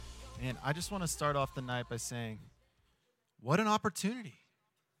And I just want to start off the night by saying, what an opportunity.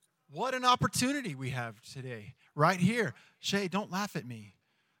 What an opportunity we have today, right here. Shay, don't laugh at me.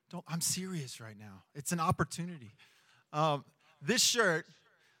 I'm serious right now. It's an opportunity. This shirt,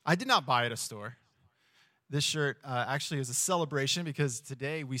 I did not buy at a store. This shirt actually is a celebration because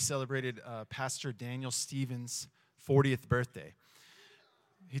today we celebrated Pastor Daniel Stevens' 40th birthday.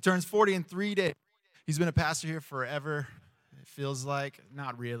 He turns 40 in 3 days. He's been a pastor here forever. It feels like,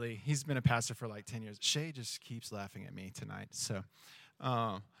 not really. He's been a pastor for like 10 years. Shay just keeps laughing at me tonight.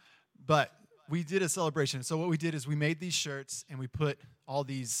 But we did a celebration. So what we did is we made these shirts and we put all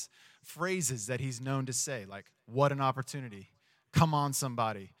these phrases that he's known to say, like, what an opportunity. Come on,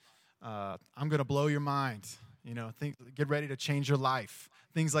 somebody. I'm going to blow your mind. Get ready to change your life.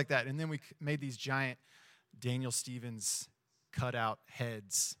 Things like that. And then we made these giant Daniel Stevens cutout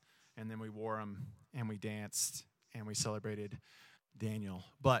heads, and then we wore them, and we danced, and we celebrated Daniel.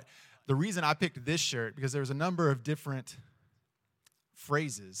 But the reason I picked this shirt, because there was a number of different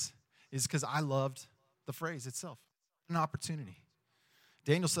phrases, is because I loved the phrase itself, an opportunity.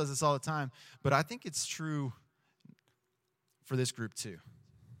 Daniel says this all the time, but I think it's true for this group too.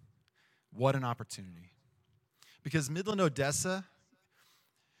 What an opportunity. Because Midland, Odessa,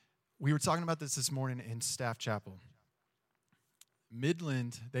 we were talking about this morning in Staff Chapel.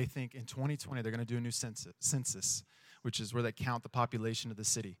 Midland, they think in 2020 they're going to do a new census, which is where they count the population of the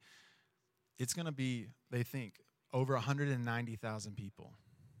city. It's going to be, they think, over 190,000 people.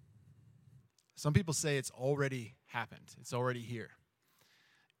 Some people say it's already happened. It's already here.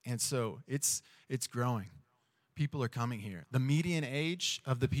 And so it's growing. People are coming here. The median age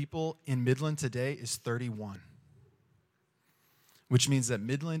of the people in Midland today is 31, which means that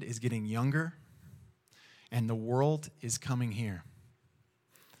Midland is getting younger and the world is coming here.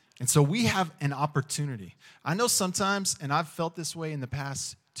 And so we have an opportunity. I know sometimes, and I've felt this way in the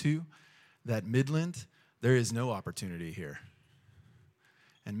past too, that Midland, there is no opportunity here.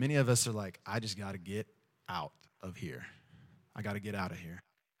 And many of us are like, I just got to get out of here. I got to get out of here.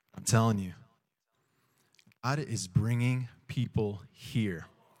 I'm telling you, God is bringing people here.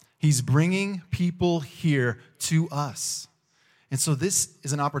 He's bringing people here to us. And so this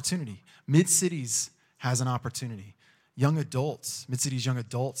is an opportunity. Mid-Cities has an opportunity. Young adults, Mid-Cities Young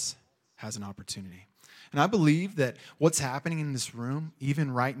Adults has an opportunity. And I believe that what's happening in this room,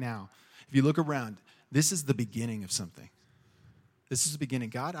 even right now, if you look around, this is the beginning of something. This is the beginning.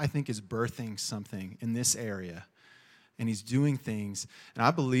 God, I think, is birthing something in this area. And he's doing things. And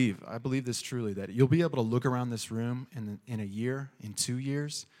I believe this truly, that you'll be able to look around this room in a year, in 2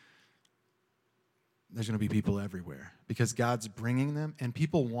 years, there's going to be people everywhere. Because God's bringing them, and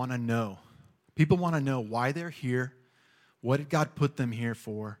people want to know. People want to know why they're here, what did God put them here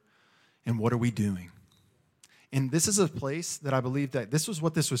for, and what are we doing? And this is a place that I believe that this was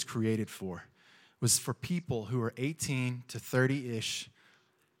what this was created for. Was for people who are 18 to 30-ish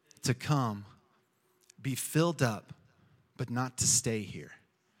to come, be filled up, but not to stay here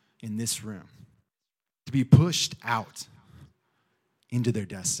in this room. To be pushed out into their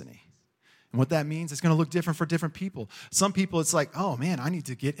destiny. And what that means, it's going to look different for different people. Some people, it's like, oh man, I need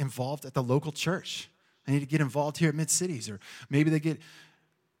to get involved at the local church. I need to get involved here at Mid-Cities. Or maybe they get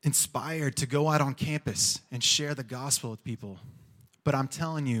inspired to go out on campus and share the gospel with people. But I'm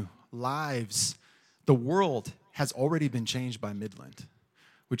telling you, lives, the world has already been changed by Midland,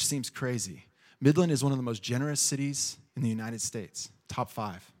 which seems crazy. Midland is one of the most generous cities in the United States, top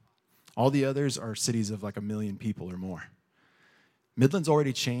 5. All the others are cities of like 1 million people or more. Midland's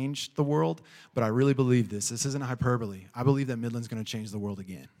already changed the world, but I really believe this. This isn't hyperbole. I believe that Midland's going to change the world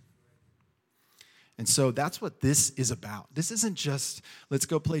again. And so that's what this is about. This isn't just, let's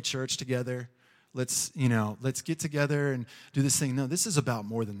go play church together. Let's get together and do this thing. No, this is about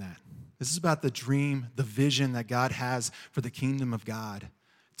more than that. This is about the dream, the vision that God has for the kingdom of God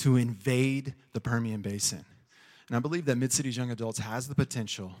to invade the Permian Basin. And I believe that Mid-Cities Young Adults has the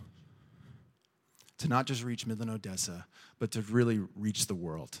potential to not just reach Midland, Odessa, but to really reach the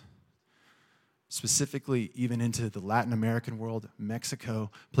world. Specifically, even into the Latin American world, Mexico,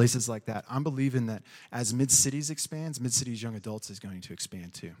 places like that. I'm believing that as Mid-Cities expands, Mid-Cities Young Adults is going to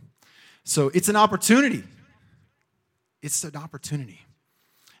expand too. So it's an opportunity. It's an opportunity.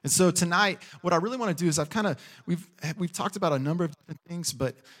 And so tonight, what I really want to do is we've talked about a number of different things,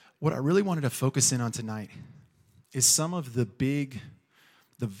 but what I really wanted to focus in on tonight is some of the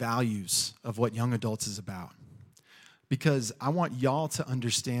values of what young adults is about. Because I want y'all to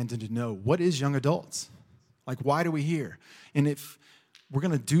understand and to know, what is young adults? Like, why do we here? And if we're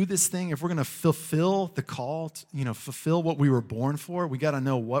going to do this thing, if we're going to fulfill the call, fulfill what we were born for, we got to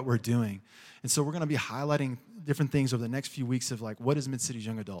know what we're doing. And so we're going to be highlighting different things over the next few weeks of like, what is Mid-City's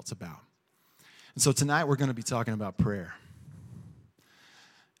Young Adults about? And so tonight we're going to be talking about prayer.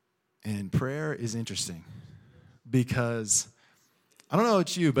 And prayer is interesting because, I don't know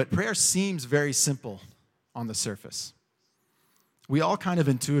about you, but prayer seems very simple on the surface. We all kind of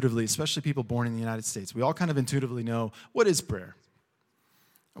intuitively, especially people born in the United States, we all kind of intuitively know, what is prayer?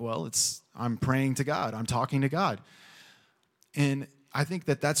 Well, I'm praying to God. I'm talking to God. And I think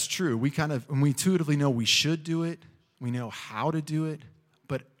that that's true. We intuitively know we should do it. We know how to do it.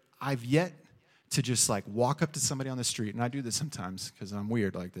 But I've yet to just like walk up to somebody on the street, and I do this sometimes because I'm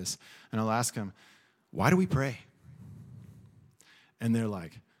weird like this, and I'll ask them, why do we pray? And they're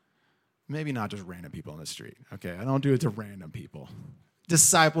like, maybe not just random people on the street, okay? I don't do it to random people.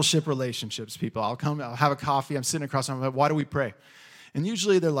 Discipleship relationships, people. I'll have a coffee, I'm sitting across from them, why do we pray? And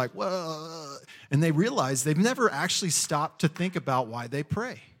usually they're like, well, and they realize they've never actually stopped to think about why they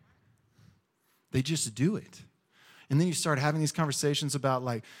pray. They just do it. And then you start having these conversations about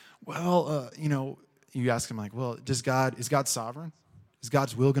like, well, you ask them like, well, is God sovereign? Is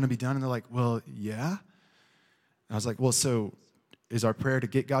God's will going to be done? And they're like, well, yeah. And I was like, well, so is our prayer to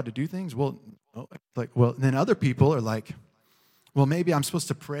get God to do things? Well, and then other people are like, well, maybe I'm supposed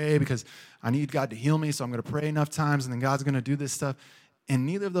to pray because I need God to heal me, so I'm going to pray enough times, and then God's going to do this stuff. And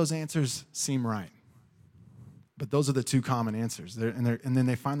neither of those answers seem right. But those are the two common answers. And then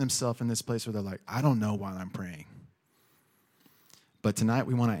they find themselves in this place where they're like, I don't know why I'm praying. But tonight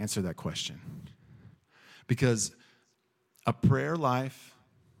we want to answer that question. Because a prayer life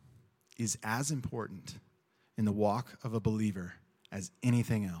is as important in the walk of a believer as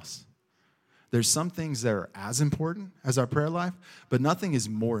anything else. There's some things that are as important as our prayer life, but nothing is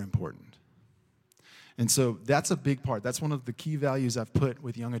more important. And so that's a big part. That's one of the key values I've put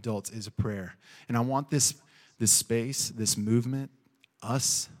with young adults is prayer. And I want this space, this movement,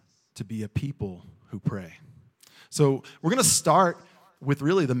 us to be a people who pray. So we're going to start with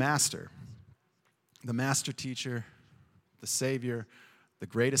really the master teacher, the Savior, the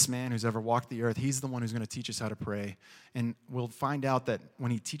greatest man who's ever walked the earth. He's the one who's going to teach us how to pray. And we'll find out that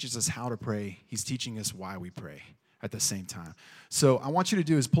when he teaches us how to pray, he's teaching us why we pray at the same time. So I want you to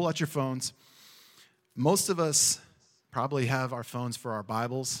do is pull out your phones. Most of us probably have our phones for our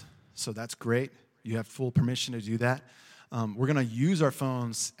Bibles, so that's great. You have full permission to do that. We're going to use our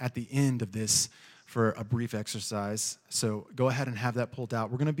phones at the end of this for a brief exercise. So go ahead and have that pulled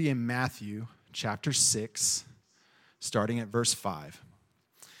out. We're going to be in Matthew chapter 6, starting at verse 5.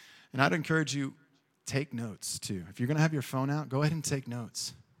 And I'd encourage you, take notes too. If you're going to have your phone out, go ahead and take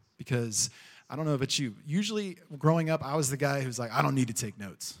notes. Because I don't know if it's you. Usually growing up, I was the guy who's like, I don't need to take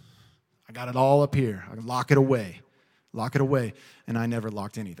notes. I got it all up here. I can lock it away. And I never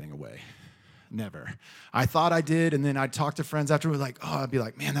locked anything away. Never. I thought I did, and then I'd talk to friends afterwards like, I'd be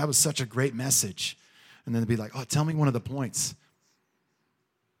like, man, that was such a great message. And then they'd be like, tell me one of the points.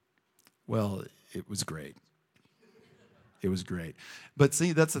 Well, it was great. It was great. But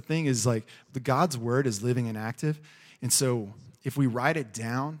see, that's the thing is like the God's word is living and active. And so if we write it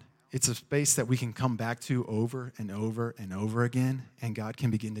down, it's a space that we can come back to over and over and over again, and God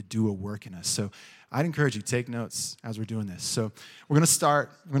can begin to do a work in us. So I'd encourage you, take notes as we're doing this. So we're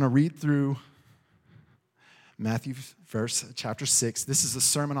going to read through Matthew chapter 6. This is the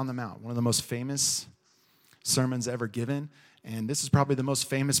Sermon on the Mount, one of the most famous sermons ever given, and this is probably the most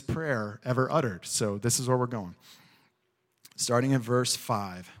famous prayer ever uttered. So this is where we're going. Starting at verse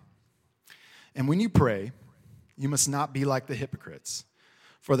 5. And when you pray, you must not be like the hypocrites,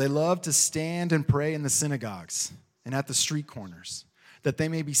 for they love to stand and pray in the synagogues and at the street corners, that they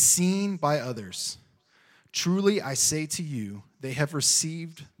may be seen by others. Truly, I say to you, they have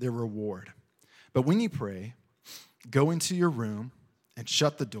received their reward. But when you pray, go into your room and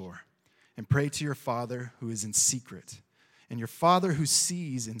shut the door and pray to your Father who is in secret, and your Father who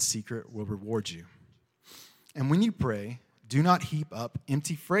sees in secret will reward you. And when you pray, do not heap up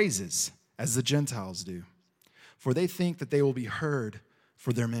empty phrases as the Gentiles do, for they think that they will be heard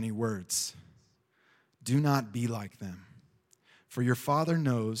for their many words. Do not be like them, for your Father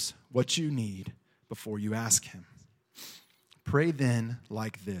knows what you need before you ask him. Pray then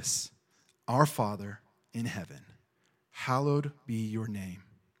like this: Our Father in heaven, hallowed be your name.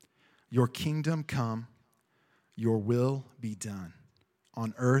 Your kingdom come, your will be done,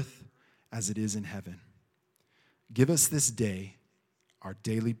 on earth as it is in heaven. Give us this day our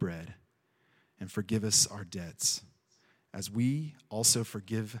daily bread, and forgive us our debts, as we also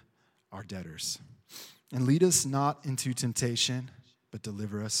forgive our debtors. And lead us not into temptation, but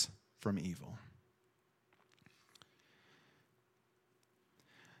deliver us from evil.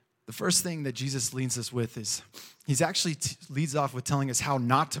 The first thing that Jesus leads us with is, he's actually leads off with telling us how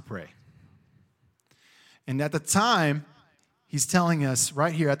not to pray. And at the time, he's telling us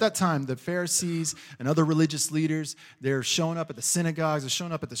right here, at that time, the Pharisees and other religious leaders, they're showing up at the synagogues, they're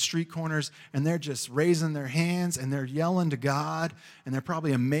showing up at the street corners, and they're just raising their hands, and they're yelling to God, and they're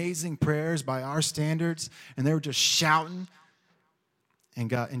probably amazing prayers by our standards, and they were just shouting.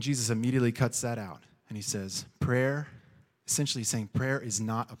 And Jesus immediately cuts that out, and he says, prayer, essentially saying prayer is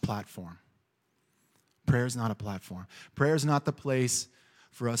not a platform. Prayer is not a platform. Prayer is not the place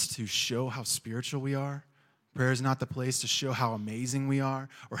for us to show how spiritual we are. Prayer is not the place to show how amazing we are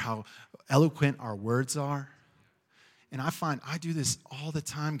or how eloquent our words are. And I find I do this all the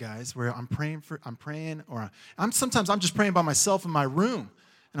time, guys, where sometimes I'm just praying by myself in my room.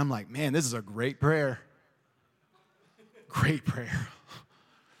 And I'm like, man, this is a great prayer. Great prayer.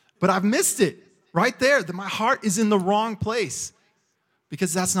 But I've missed it right there. That my heart is in the wrong place.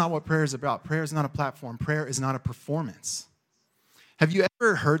 Because that's not what prayer is about. Prayer is not a platform. Prayer is not a performance. Have you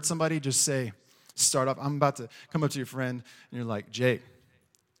ever heard somebody just say, start off, I'm about to come up to your friend, and you're like, Jake,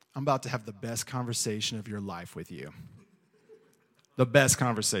 I'm about to have the best conversation of your life with you. The best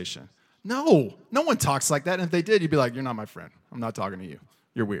conversation. No one talks like that. And if they did, you'd be like, you're not my friend. I'm not talking to you.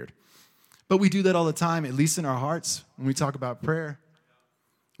 You're weird. But we do that all the time, at least in our hearts, when we talk about prayer.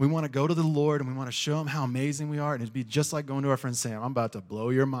 We want to go to the Lord, and we want to show him how amazing we are. And it'd be just like going to our friend Sam, I'm about to blow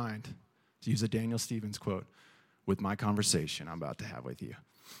your mind, to use a Daniel Stevens quote, with my conversation I'm about to have with you.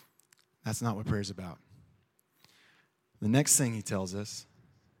 That's not what prayer is about. The next thing he tells us,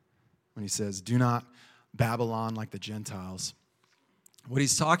 when he says, do not babble on like the Gentiles, what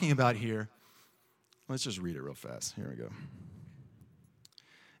he's talking about here, let's just read it real fast. Here we go.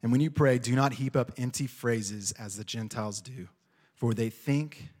 And when you pray, do not heap up empty phrases as the Gentiles do, for they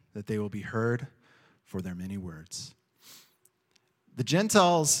think that they will be heard for their many words. The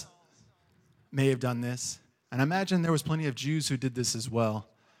Gentiles may have done this, and I imagine there was plenty of Jews who did this as well.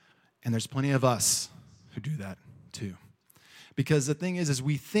 And there's plenty of us who do that too. Because the thing is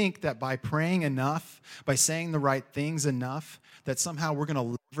we think that by praying enough, by saying the right things enough, that somehow we're going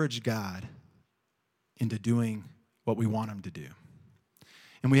to leverage God into doing what we want him to do.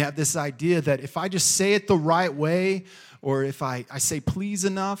 And we have this idea that if I just say it the right way, or if I say please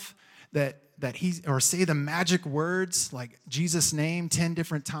enough, that or say the magic words like Jesus' name 10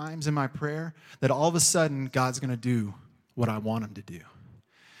 different times in my prayer, that all of a sudden God's going to do what I want him to do.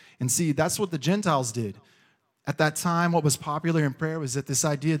 And see, that's what the Gentiles did. At that time, what was popular in prayer was that this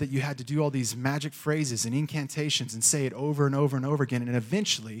idea that you had to do all these magic phrases and incantations and say it over and over and over again, and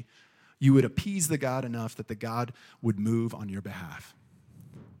eventually you would appease the God enough that the God would move on your behalf.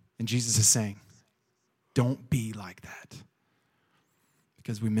 And Jesus is saying, don't be like that,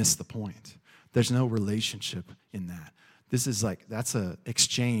 because we miss the point. There's no relationship in that. This is like, that's an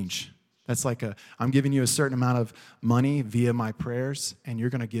exchange. That's like I'm giving you a certain amount of money via my prayers, and you're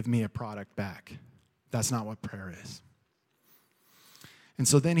going to give me a product back. That's not what prayer is. And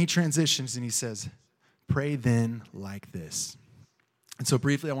so then he transitions and he says, pray then like this. And so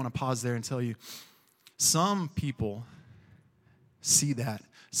briefly, I want to pause there and tell you, some people see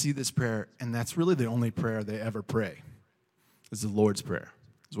this prayer, and that's really the only prayer they ever pray. It's the Lord's Prayer,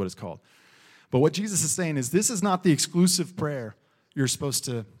 is what it's called. But what Jesus is saying is this is not the exclusive prayer you're supposed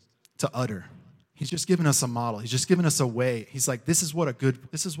to utter. He's just given us a model. He's just given us a way. He's like, this is what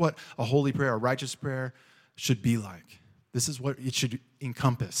a holy prayer, a righteous prayer should be like. This is what it should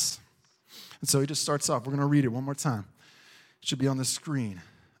encompass. And so he just starts off. We're going to read it one more time. It should be on the screen.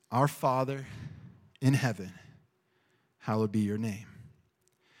 Our Father in heaven, hallowed be your name.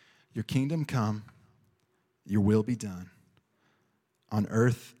 Your kingdom come, your will be done, on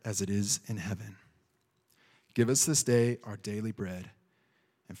earth as it is in heaven. Give us this day our daily bread,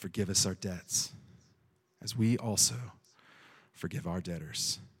 and forgive us our debts, as we also forgive our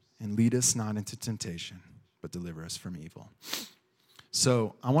debtors. And lead us not into temptation, but deliver us from evil.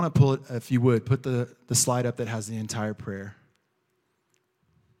 So I want to pull it, if you would, put the slide up that has the entire prayer.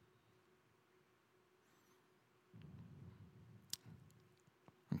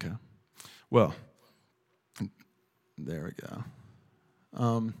 Okay. Well, there we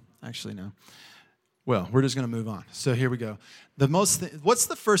go. Actually, no. Well, we're just going to move on. So here we go. What's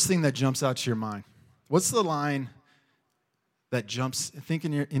the first thing that jumps out to your mind? What's the line that jumps, think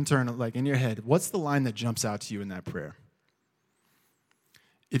in your internal, like in your head, what's the line that jumps out to you in that prayer?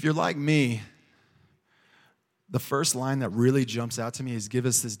 If you're like me, the first line that really jumps out to me is, give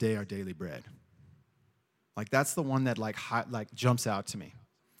us this day our daily bread. Like that's the one that like jumps out to me.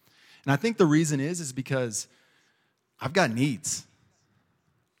 And I think the reason is because I've got needs.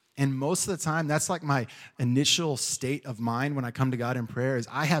 And most of the time, that's like my initial state of mind when I come to God in prayer is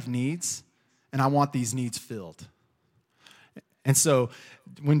I have needs, and I want these needs filled. And so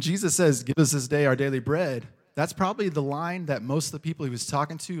when Jesus says, give us this day our daily bread, that's probably the line that most of the people he was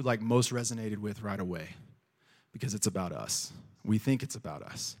talking to, like, most resonated with right away, because it's about us. We think it's about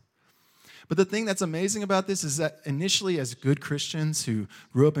us. But the thing that's amazing about this is that initially, as good Christians who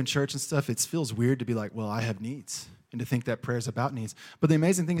grew up in church and stuff, it feels weird to be like, well, I have needs, and to think that prayer is about needs. But the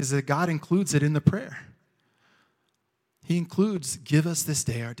amazing thing is that God includes it in the prayer. He includes, give us this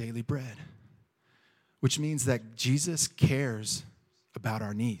day our daily bread, which means that Jesus cares about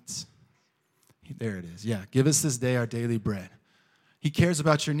our needs. There it is. Yeah, give us this day our daily bread. He cares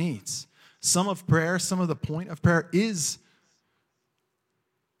about your needs. Some of the point of prayer is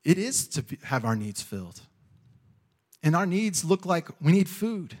to have our needs filled. And our needs look like we need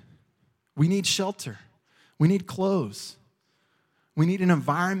food. We need shelter. We need clothes. We need an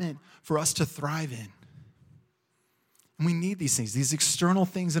environment for us to thrive in. And we need these things, these external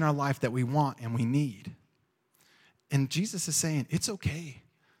things in our life that we want and we need. And Jesus is saying, it's okay.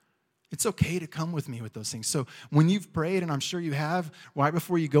 It's okay to come with me with those things. So when you've prayed, and I'm sure you have, right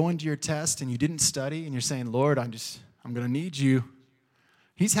before you go into your test and you didn't study and you're saying, Lord, I'm going to need you.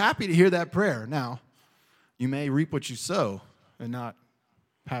 He's happy to hear that prayer. Now, you may reap what you sow and not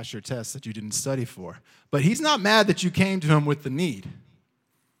pass your test that you didn't study for. But he's not mad that you came to him with the need,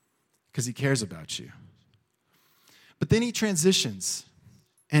 because he cares about you. But then he transitions,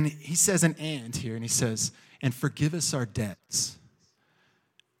 and he says an and here, and he says, and forgive us our debts,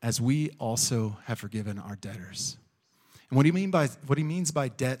 as we also have forgiven our debtors. And what he means by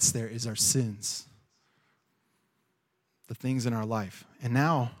debts there is our sins, the things in our life. And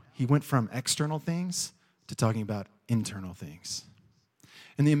now he went from external things to talking about internal things.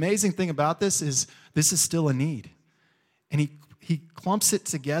 And the amazing thing about this is still a need. And he clumps it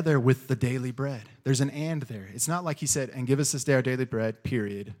together with the daily bread. There's an and there. It's not like he said, and give us this day our daily bread,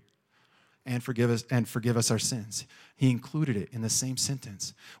 period, and forgive us our sins. He included it in the same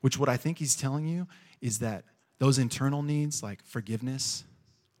sentence, which what I think he's telling you is that those internal needs like forgiveness,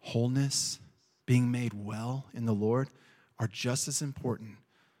 wholeness, being made well in the Lord are just as important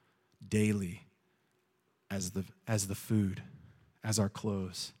daily as the food, as our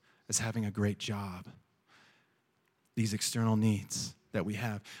clothes, as having a great job. These external needs that we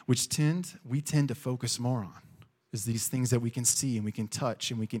have, which we tend to focus more on, is these things that we can see and we can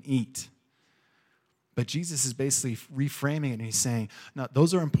touch and we can eat. But Jesus is basically reframing it, and he's saying, no,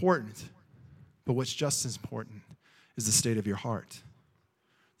 those are important, but what's just as important is the state of your heart,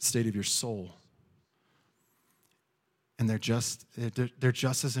 the state of your soul. And they're just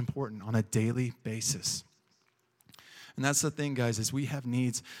as important on a daily basis. And that's the thing, guys, is we have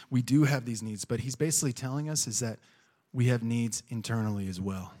needs. We do have these needs, but he's basically telling us is that we have needs internally as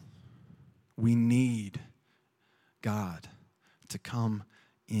well. We need God to come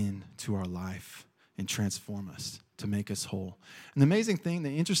into our life and transform us, to make us whole. And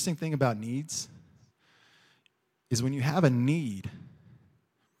the interesting thing about needs is when you have a need,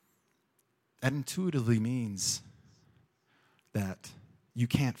 that intuitively means that you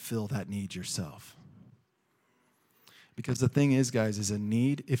can't fill that need yourself. Because the thing is, guys, is a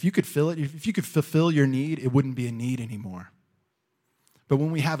need, if you could fill it, if you could fulfill your need, it wouldn't be a need anymore. But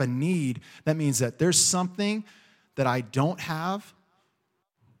when we have a need, that means that there's something that I don't have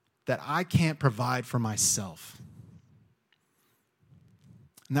that I can't provide for myself.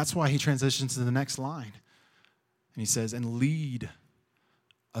 And that's why he transitions to the next line. And he says, and lead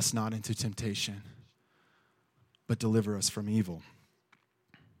us not into temptation, but deliver us from evil.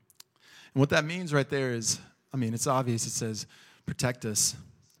 And what that means right there is, it's obvious. It says protect us,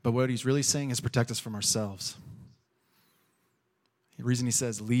 but what he's really saying is protect us from ourselves. The reason he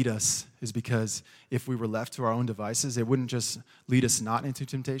says lead us is because if we were left to our own devices, it wouldn't just lead us not into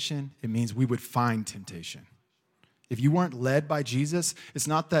temptation. It means we would find temptation. If you weren't led by Jesus, it's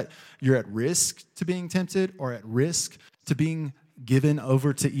not that you're at risk to being tempted or at risk to being given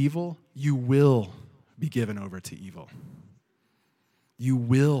over to evil. You will be given over to evil. You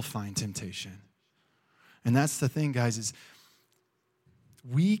will find temptation. And that's the thing, guys, is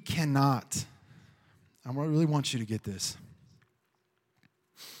we cannot, I really want you to get this.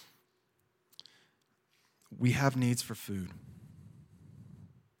 We have needs for food.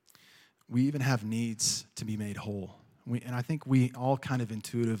 We even have needs to be made whole. And I think we all kind of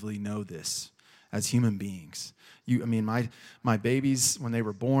intuitively know this as human beings. My babies, when they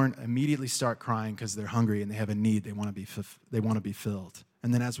were born, immediately start crying because they're hungry and they have a need. They want to be filled.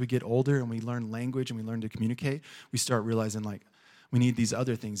 And then as we get older and we learn language and we learn to communicate, we start realizing we need these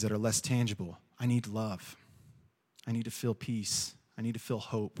other things that are less tangible. I need love. I need to feel peace. I need to feel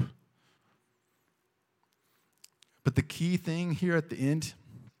hope. But the key thing here at the end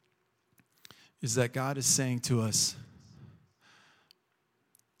is that God is saying to us,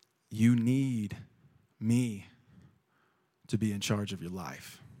 you need me to be in charge of your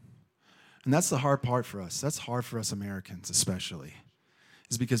life. And that's the hard part for us. That's hard for us Americans especially,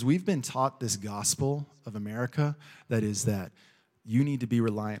 is because we've been taught this gospel of America that is that you need to be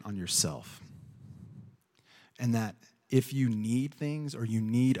reliant on yourself. And that if you need things or you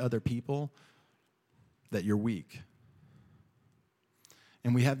need other people, that you're weak.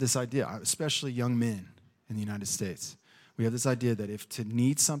 And we have this idea, especially young men in the United States, we have this idea that if to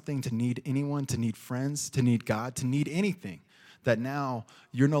need something, to need anyone, to need friends, to need God, to need anything, that now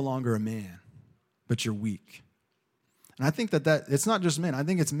you're no longer a man, but you're weak. And I think that it's not just men. I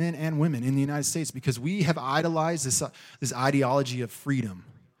think it's men and women in the United States because we have idolized this ideology of freedom.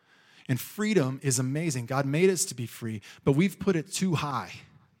 And freedom is amazing. God made us to be free, but we've put it too high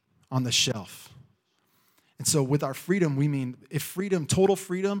on the shelf. And so with our freedom, we mean if freedom, total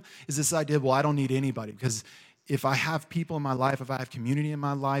freedom, is this idea, well, I don't need anybody because if I have people in my life, if I have community in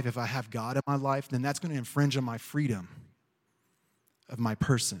my life, if I have God in my life, then that's going to infringe on my freedom of my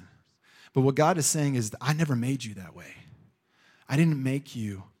person. But what God is saying is, I never made you that way. I didn't make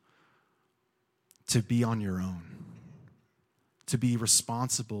you to be on your own, to be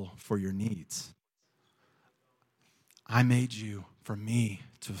responsible for your needs. I made you for me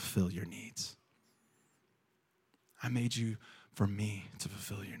to fulfill your needs. I made you for me to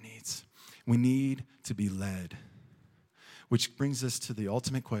fulfill your needs. We need to be led, which brings us to the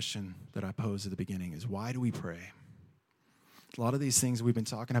ultimate question that I posed at the beginning is, why do we pray? A lot of these things we've been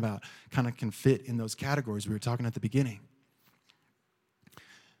talking about kind of can fit in those categories we were talking at the beginning.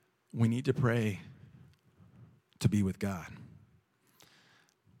 We need to pray to be with God.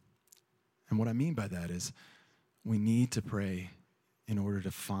 And what I mean by that is we need to pray in order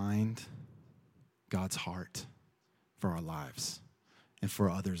to find God's heart for our lives and for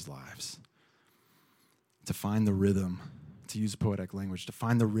others' lives. To find the rhythm, to use poetic language, to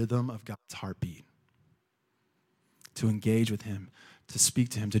find the rhythm of God's heartbeat. To engage with him, to speak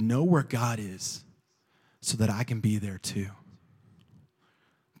to him, to know where God is so that I can be there too.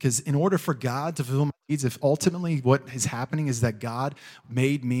 Because in order for God to fulfill my needs, if ultimately what is happening is that God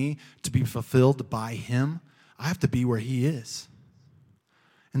made me to be fulfilled by him, I have to be where he is.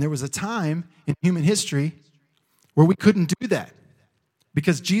 And there was a time in human history where we couldn't do that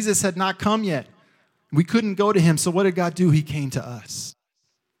because Jesus had not come yet. We couldn't go to him. So what did God do? He came to us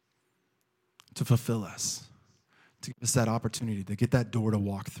to fulfill us, to give us that opportunity, to get that door to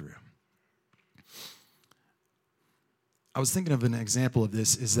walk through. I was thinking of an example of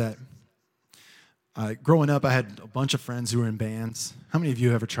this is that growing up, I had a bunch of friends who were in bands. How many of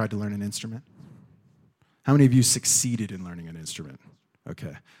you ever tried to learn an instrument? How many of you succeeded in learning an instrument?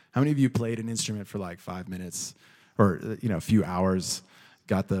 Okay. How many of you played an instrument for like 5 minutes or, a few hours,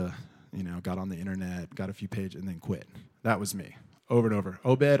 got on the internet, got a few pages, and then quit? That was me, over and over.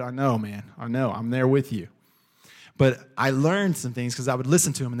 Obed, I know, man. I know. I'm there with you. But I learned some things because I would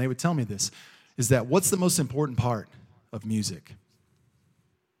listen to them, and they would tell me this, is that what's the most important part of music?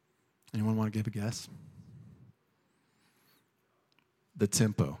 Anyone want to give a guess? The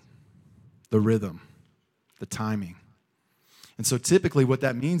tempo, the rhythm, the timing. And so typically what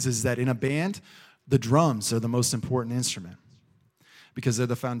that means is that in a band, the drums are the most important instrument because they're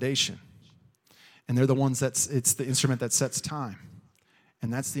the foundation. And they're the ones it's the instrument that sets time.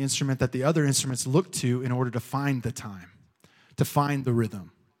 And that's the instrument that the other instruments look to in order to find the time, to find the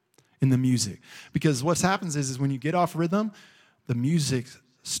rhythm in the music. Because what happens is when you get off rhythm, the music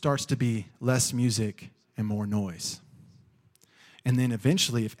starts to be less music and more noise. And then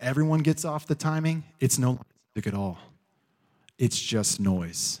eventually, if everyone gets off the timing, it's no longer music at all. It's just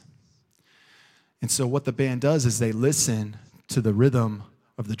noise. And so what the band does is they listen to the rhythm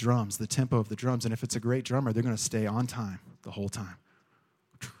of the drums, the tempo of the drums. And if it's a great drummer, they're going to stay on time the whole time.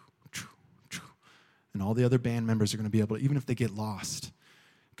 And all the other band members are going to be able to, even if they get lost,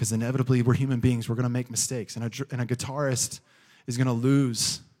 because inevitably we're human beings, we're going to make mistakes. And a guitarist is going to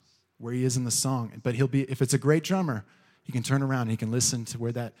lose where he is in the song. But if it's a great drummer, he can turn around and he can listen to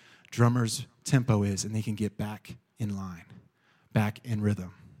where that drummer's tempo is, and they can get back in line, back in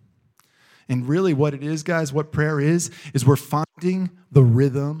rhythm. And really what it is, guys, what prayer is we're finding the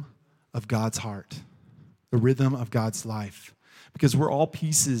rhythm of God's heart, the rhythm of God's life. Because we're all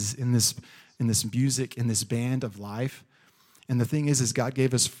pieces in this music, in this band of life. And the thing is God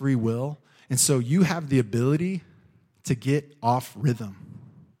gave us free will. And so you have the ability to get off rhythm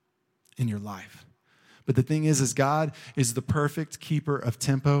in your life. But the thing is God is the perfect keeper of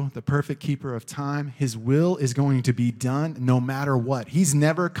tempo, the perfect keeper of time. His will is going to be done no matter what. He's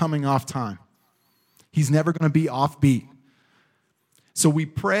never coming off time. He's never going to be off beat. So we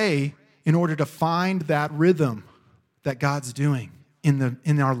pray in order to find that rhythm that God's doing.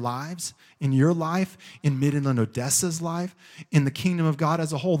 in our lives, in your life, in Midland Odessa's life, in the kingdom of God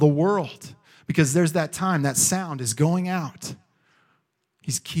as a whole, the world. Because there's that time, that sound is going out.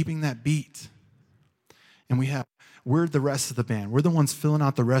 He's keeping that beat. And we're the rest of the band. We're the ones filling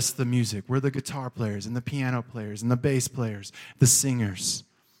out the rest of the music. We're the guitar players and the piano players and the bass players, the singers.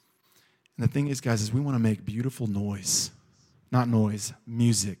 And the thing is, guys, is we want to make beautiful noise. Not noise,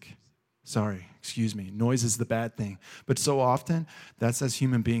 music. Sorry, excuse me. Noise is the bad thing. But so often, that's as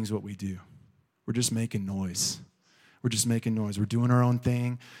human beings what we do. We're just making noise. We're just making noise. We're doing our own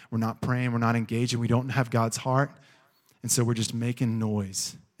thing. We're not praying. We're not engaging. We don't have God's heart. And so we're just making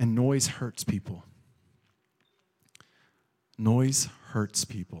noise. And noise hurts people. Noise hurts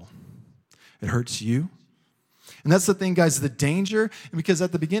people. It hurts you. And that's the thing, guys, the danger. And because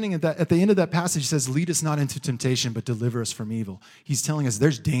at the beginning of that, at the end of that passage, he says, lead us not into temptation, but deliver us from evil. He's telling us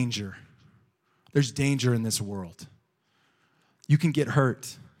there's danger. There's danger in this world. You can get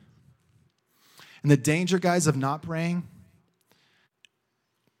hurt. And the danger, guys, of not praying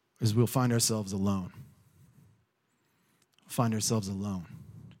is we'll find ourselves alone. Find ourselves alone.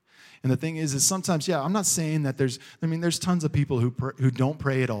 And the thing is sometimes, I'm not saying that there's tons of people who don't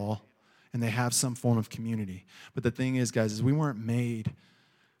pray at all and they have some form of community. But the thing is, guys, is we weren't made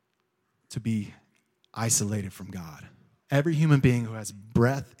to be isolated from God. Every human being who has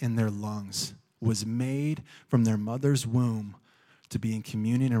breath in their lungs was made from their mother's womb to be in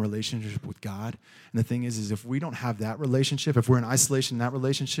communion and relationship with God. And the thing is if we don't have that relationship, if we're in isolation in that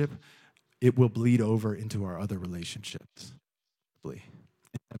relationship, it will bleed over into our other relationships.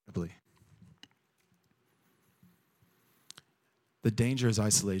 Inevitably. The danger is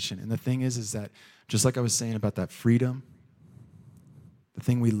isolation. And the thing is that just like I was saying about that freedom, the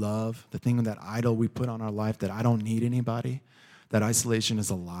thing we love, the thing, that idol we put on our life, that I don't need anybody, that isolation is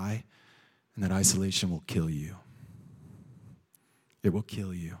a lie, and that isolation will kill you. It will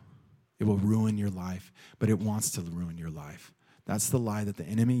kill you. It will ruin your life, but it wants to ruin your life. That's the lie that the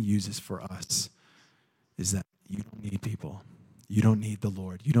enemy uses for us, is that you don't need people. You don't need the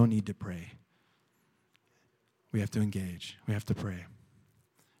Lord. You don't need to pray. We have to engage. We have to pray.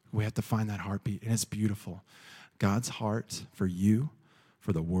 We have to find that heartbeat, and it's beautiful. God's heart for you,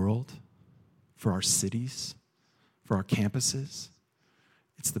 for the world, for our cities, for our campuses,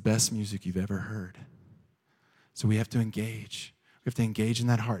 it's the best music you've ever heard. So we have to engage. We have to engage in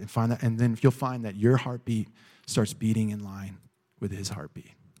that heart and find that, and then you'll find that your heartbeat starts beating in line with his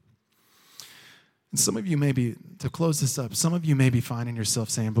heartbeat. And some of you may be, to close this up, some of you may be finding yourself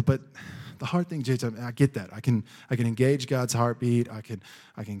saying, but the hard thing, Jason, I get that. I can engage God's heartbeat. I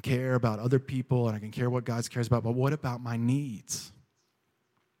can care about other people, and I can care what God cares about. But what about my needs?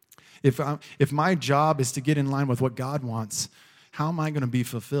 If my job is to get in line with what God wants, how am I going to be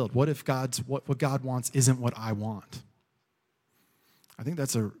fulfilled? What if what God wants isn't what I want? I think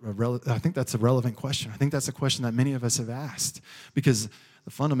that's a relevant question. I think that's a question that many of us have asked, because the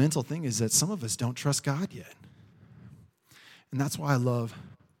fundamental thing is that some of us don't trust God yet. And that's why I love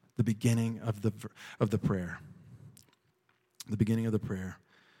the beginning of the prayer. The beginning of the prayer.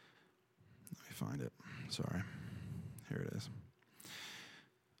 Let me find it. Sorry. Here it is.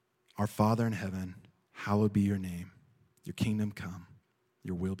 Our Father in heaven, hallowed be your name. Your kingdom come.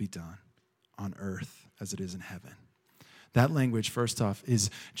 Your will be done on earth as it is in heaven. That language, first off, is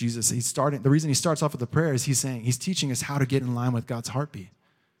Jesus. The reason he starts off with the prayer is he's teaching us how to get in line with God's heartbeat.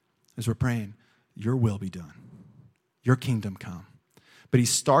 As we're praying, your will be done. Your kingdom come. But he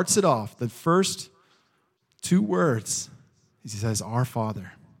starts it off, the first two words, he says, our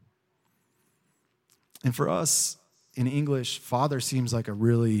Father. And for us, in English, Father seems like a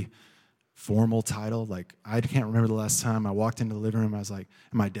really formal title. Like, I can't remember the last time I walked into the living room, I was like,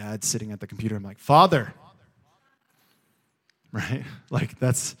 and my dad's sitting at the computer, I'm like, Father. Right? Like,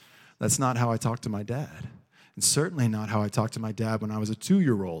 that's not how I talk to my dad. And certainly not how I talked to my dad when I was a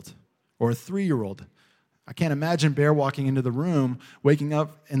 2-year-old or a 3-year-old. I can't imagine Bear walking into the room, waking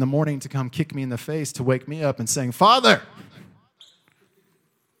up in the morning to come kick me in the face to wake me up and saying, Father!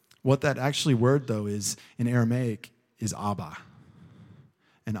 What that actually word, though, is in Aramaic is Abba.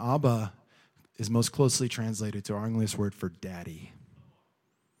 And Abba is most closely translated to our English word for daddy.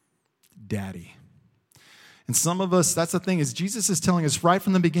 Daddy. And some of us, that's the thing, is Jesus is telling us right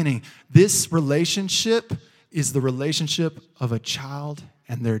from the beginning, this relationship is the relationship of a child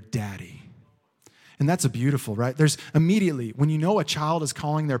and their daddy. And that's a beautiful, right? There's immediately, when you know a child is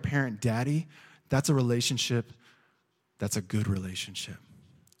calling their parent daddy, that's a relationship, that's a good relationship.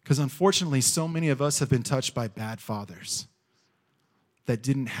 Because unfortunately, so many of us have been touched by bad fathers that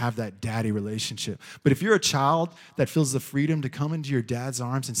didn't have that daddy relationship. But if you're a child that feels the freedom to come into your dad's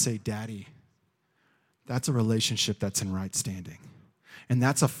arms and say, Daddy, that's a relationship that's in right standing. And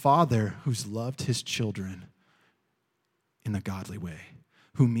that's a father who's loved his children in a godly way,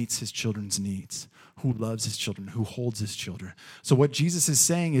 who meets his children's needs, who loves his children, who holds his children. So what Jesus is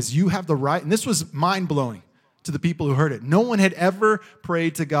saying is you have the right, and this was mind-blowing to the people who heard it. No one had ever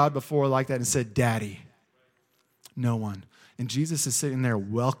prayed to God before like that and said, Daddy. No one. And Jesus is sitting there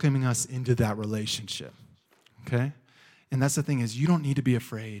welcoming us into that relationship, okay? And that's the thing is you don't need to be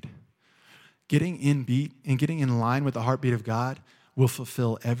afraid. Getting in beat and getting in line with the heartbeat of God will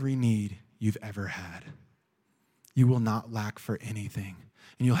fulfill every need you've ever had. You will not lack for anything.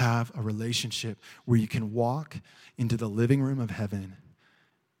 And you'll have a relationship where you can walk into the living room of heaven,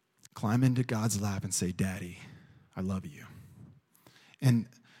 climb into God's lap and say, Daddy, I love you. And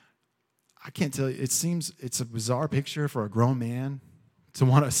I can't tell you, it's a bizarre picture for a grown man to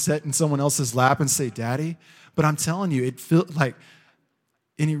want to sit in someone else's lap and say, Daddy. But I'm telling you, it feels like,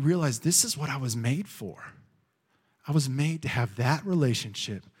 and you realize this is what I was made for. I was made to have that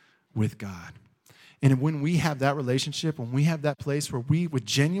relationship with God. And when we have that relationship, when we have that place where we, with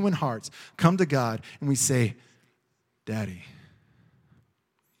genuine hearts, come to God and we say, Daddy,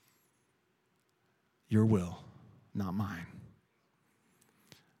 your will, not mine.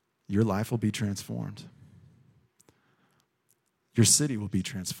 Your life will be transformed. Your city will be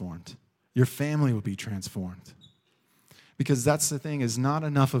transformed. Your family will be transformed. Because that's the thing, is not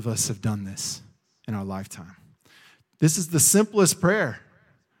enough of us have done this in our lifetime. This is the simplest prayer.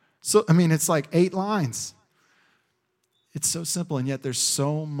 So, it's like 8 lines. It's so simple, and yet there's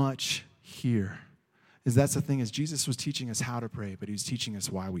so much here. That's the thing, is Jesus was teaching us how to pray, but he was teaching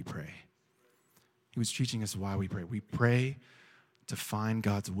us why we pray. He was teaching us why we pray. We pray to find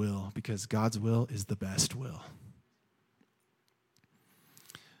God's will, because God's will is the best will.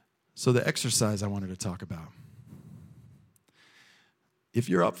 So the exercise I wanted to talk about, if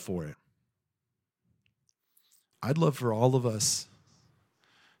you're up for it, I'd love for all of us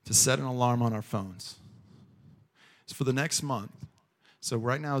to set an alarm on our phones. It's for the next month. So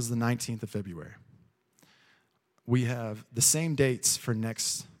right now is the 19th of February. We have the same dates for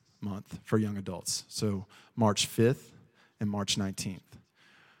next month for young adults. So March 5th and March 19th.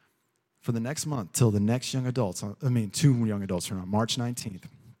 For the next month, till the next young adults, 2 young adults from now, March 19th,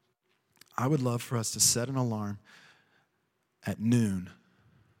 I would love for us to set an alarm at noon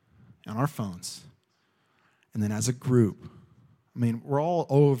on our phones. And then as a group, we're all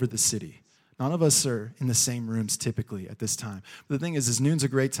over the city. None of us are in the same rooms typically at this time. But the thing is noon's a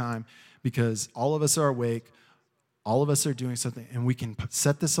great time because all of us are awake, all of us are doing something, and we can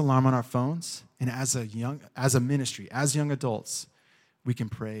set this alarm on our phones, and as a ministry, as young adults, we can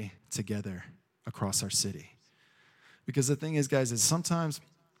pray together across our city. Because the thing is, guys, is sometimes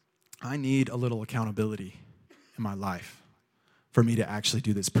I need a little accountability in my life for me to actually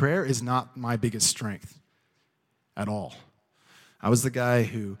do this. Prayer is not my biggest strength at all. I was the guy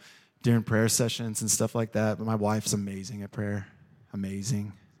who, during prayer sessions and stuff like that, but my wife's amazing at prayer,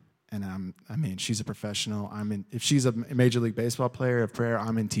 amazing. And she's a professional. If she's a Major League Baseball player of prayer,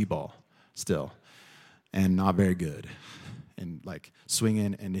 I'm in T-ball still, and not very good. And like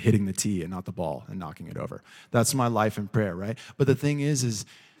swinging and hitting the tee and not the ball and knocking it over. That's my life in prayer, right? But the thing is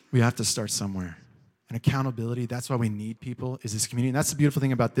we have to start somewhere. And accountability, that's why we need people, is this community. And that's the beautiful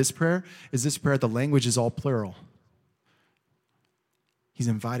thing about this prayer, the language is all plural. He's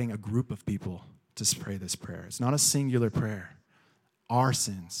inviting a group of people to pray this prayer. It's not a singular prayer. Our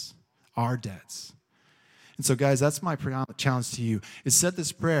sins, our debts. And so, guys, that's my challenge to you, is set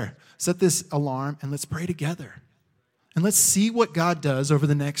this prayer, set this alarm, and let's pray together. And let's see what God does over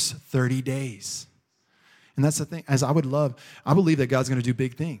the next 30 days. And that's the thing, I believe that God's going to do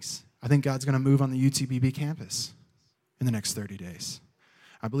big things. I think God's going to move on the UTBB campus in the next 30 days.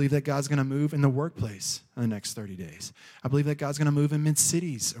 I believe that God's going to move in the workplace in the next 30 days. I believe that God's going to move in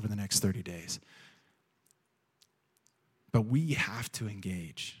mid-cities over the next 30 days. But we have to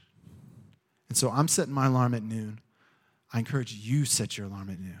engage. And so I'm setting my alarm at noon. I encourage you set your alarm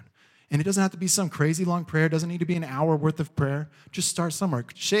at noon. And it doesn't have to be some crazy long prayer. It doesn't need to be an hour worth of prayer. Just start somewhere.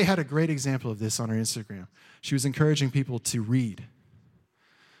 Shay had a great example of this on her Instagram. She was encouraging people to read.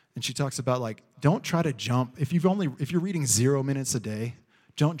 And she talks about, don't try to jump. If you're reading 0 minutes a day,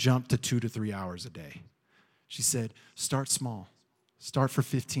 don't jump to 2 to 3 hours a day. She said, start small. Start for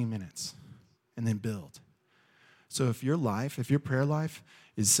 15 minutes and then build. So if your prayer life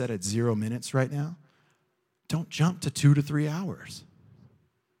is set at 0 minutes right now, don't jump to 2 to 3 hours.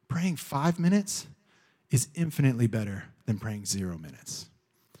 Praying 5 minutes is infinitely better than praying 0 minutes.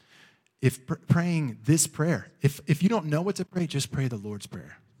 If praying this prayer, if you don't know what to pray, just pray the Lord's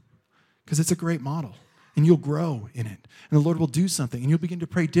Prayer. Because it's a great model. And you'll grow in it. And the Lord will do something. And you'll begin to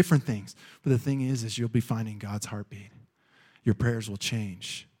pray different things. But the thing is you'll be finding God's heartbeat. Your prayers will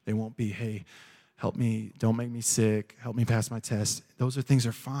change. They won't be, hey, help me, don't make me sick, help me pass my test. Those things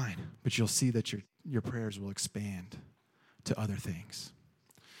are fine, but you'll see that your prayers will expand to other things.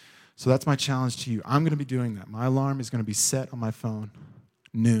 So that's my challenge to you. I'm going to be doing that. My alarm is going to be set on my phone,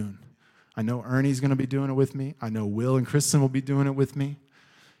 noon. I know Ernie's going to be doing it with me. I know Will and Kristen will be doing it with me.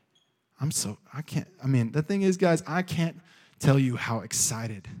 The thing is, guys, I can't tell you how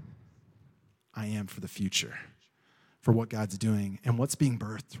excited I am for the future, for what God's doing and what's being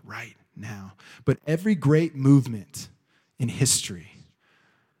birthed right now. But every great movement in history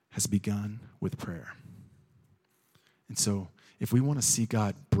has begun with prayer. And so if we want to see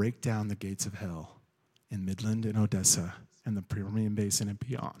God break down the gates of hell in Midland and Odessa and the Permian Basin and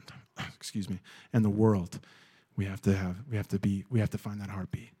beyond, and the world, we have to find that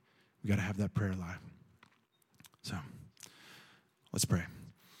heartbeat. We got to have that prayer life. So let's pray.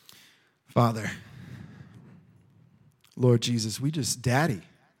 Father, Lord Jesus, Daddy,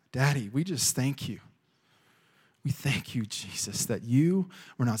 we just thank you. We thank you, Jesus, that you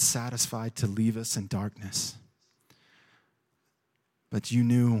were not satisfied to leave us in darkness, but you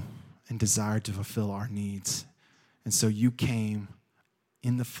knew and desired to fulfill our needs. And so you came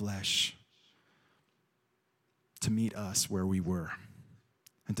in the flesh to meet us where we were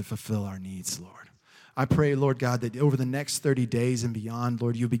and to fulfill our needs, Lord. I pray, Lord God, that over the next 30 days and beyond,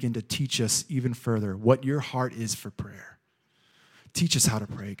 Lord, you begin to teach us even further what your heart is for prayer. Teach us how to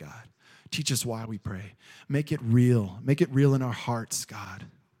pray, God. Teach us why we pray. Make it real. Make it real in our hearts, God,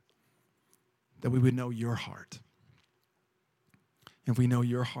 that we would know your heart. If we know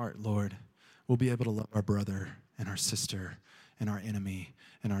your heart, Lord, we'll be able to love our brother and our sister and our enemy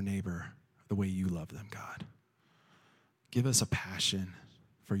and our neighbor the way you love them, God. Give us a passion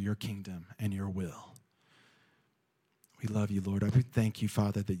for your kingdom and your will. We love you, Lord. I thank you,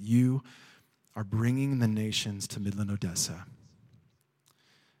 Father, that you are bringing the nations to Midland, Odessa.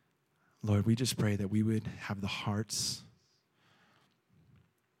 Lord, we just pray that we would have the hearts,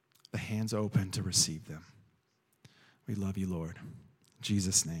 the hands open to receive them. We love you, Lord. In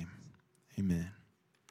Jesus' name, amen.